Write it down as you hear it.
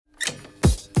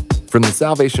From the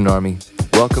Salvation Army,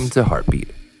 welcome to Heartbeat.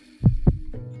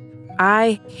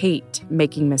 I hate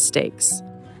making mistakes.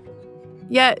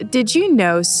 Yet, did you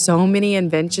know so many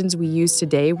inventions we use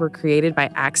today were created by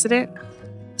accident?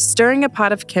 Stirring a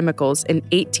pot of chemicals in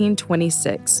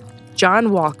 1826,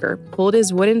 John Walker pulled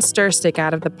his wooden stir stick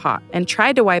out of the pot and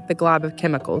tried to wipe the glob of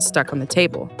chemicals stuck on the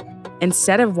table.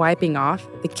 Instead of wiping off,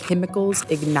 the chemicals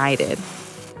ignited.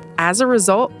 As a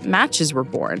result, matches were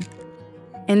born.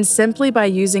 And simply by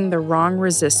using the wrong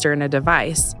resistor in a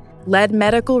device, led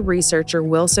medical researcher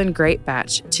Wilson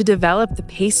Greatbatch to develop the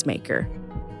pacemaker.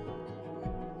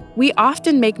 We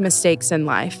often make mistakes in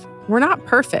life. We're not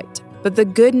perfect, but the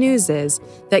good news is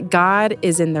that God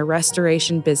is in the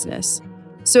restoration business.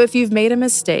 So if you've made a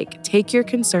mistake, take your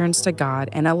concerns to God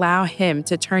and allow Him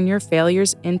to turn your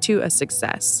failures into a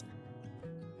success.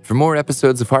 For more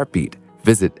episodes of Heartbeat,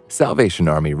 visit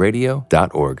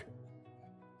salvationarmyradio.org.